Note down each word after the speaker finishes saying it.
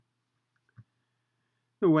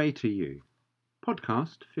The Way to You,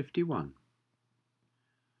 Podcast 51.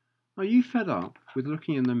 Are you fed up with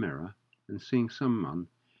looking in the mirror and seeing someone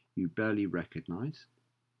you barely recognize?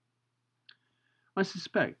 I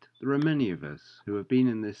suspect there are many of us who have been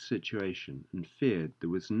in this situation and feared there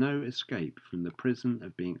was no escape from the prison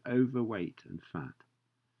of being overweight and fat.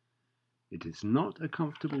 It is not a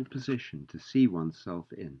comfortable position to see oneself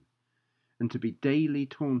in, and to be daily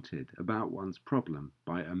taunted about one's problem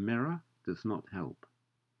by a mirror does not help.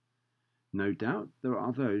 No doubt there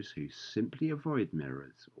are those who simply avoid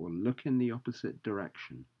mirrors or look in the opposite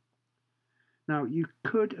direction. Now, you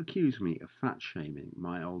could accuse me of fat shaming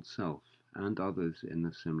my old self and others in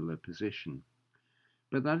a similar position,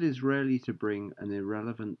 but that is rarely to bring an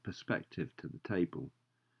irrelevant perspective to the table.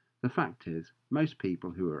 The fact is, most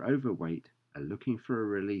people who are overweight are looking for a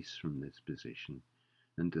release from this position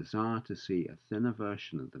and desire to see a thinner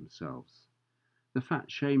version of themselves. The fat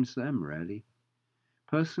shames them, really.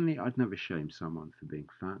 Personally, I'd never shame someone for being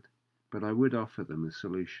fat, but I would offer them a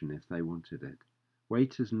solution if they wanted it.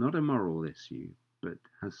 Weight is not a moral issue, but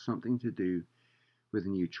has something to do with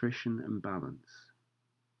nutrition and balance.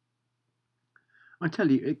 I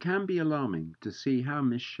tell you, it can be alarming to see how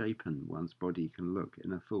misshapen one's body can look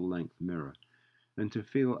in a full-length mirror, and to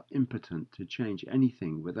feel impotent to change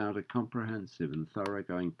anything without a comprehensive and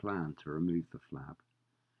thoroughgoing plan to remove the flab.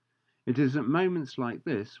 It is at moments like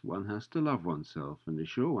this one has to love oneself and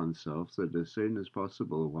assure oneself that as soon as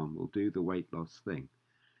possible one will do the weight loss thing.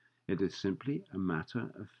 It is simply a matter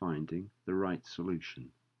of finding the right solution.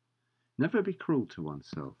 Never be cruel to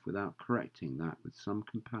oneself without correcting that with some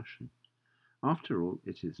compassion. After all,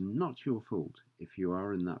 it is not your fault if you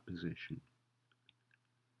are in that position.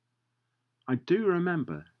 I do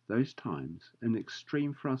remember those times and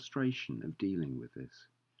extreme frustration of dealing with this.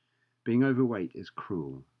 Being overweight is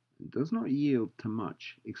cruel. It does not yield to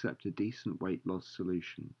much except a decent weight loss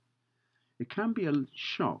solution. It can be a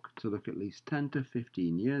shock to look at least 10 to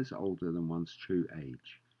 15 years older than one's true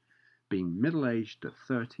age. Being middle-aged at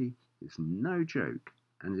 30 is no joke,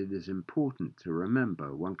 and it is important to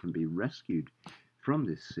remember one can be rescued from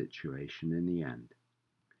this situation in the end.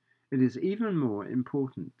 It is even more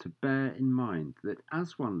important to bear in mind that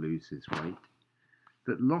as one loses weight,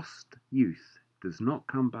 that lost youth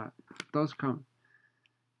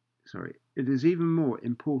It is even more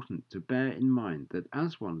important to bear in mind that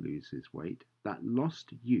as one loses weight, that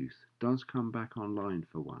lost youth does come back online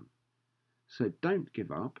for one. So don't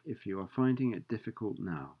give up if you are finding it difficult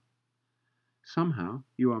now. Somehow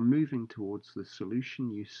you are moving towards the solution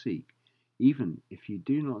you seek, even if you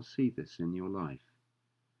do not see this in your life.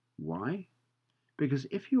 Why? Because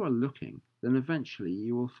if you are looking, then eventually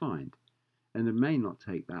you will find, and it may not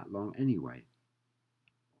take that long anyway.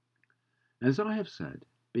 As I have said,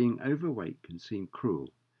 being overweight can seem cruel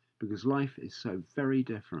because life is so very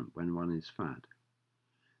different when one is fat.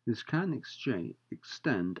 This can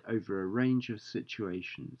extend over a range of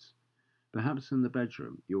situations. Perhaps in the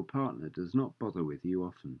bedroom, your partner does not bother with you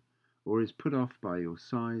often, or is put off by your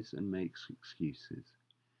size and makes excuses.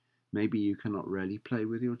 Maybe you cannot really play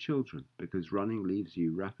with your children because running leaves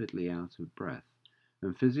you rapidly out of breath,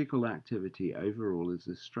 and physical activity overall is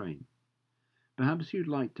a strain. Perhaps you'd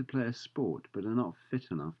like to play a sport but are not fit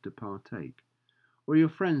enough to partake. Or your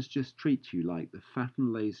friends just treat you like the fat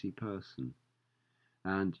and lazy person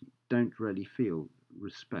and don't really feel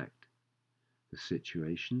respect. The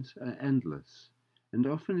situations are endless, and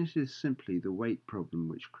often it is simply the weight problem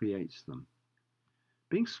which creates them.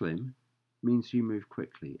 Being slim means you move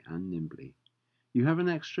quickly and nimbly. You have an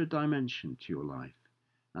extra dimension to your life,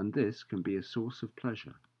 and this can be a source of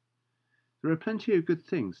pleasure. There are plenty of good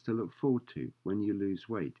things to look forward to when you lose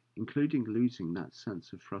weight, including losing that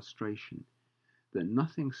sense of frustration that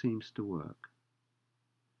nothing seems to work.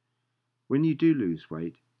 When you do lose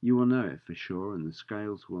weight, you will know it for sure and the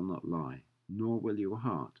scales will not lie, nor will your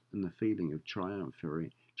heart and the feeling of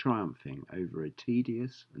triumphing over a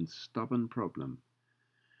tedious and stubborn problem.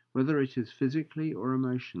 Whether it is physically or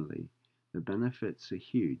emotionally, the benefits are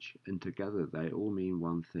huge and together they all mean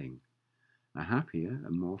one thing: a happier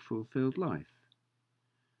and more fulfilled life.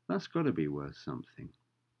 That's got to be worth something.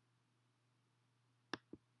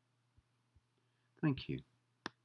 Thank you.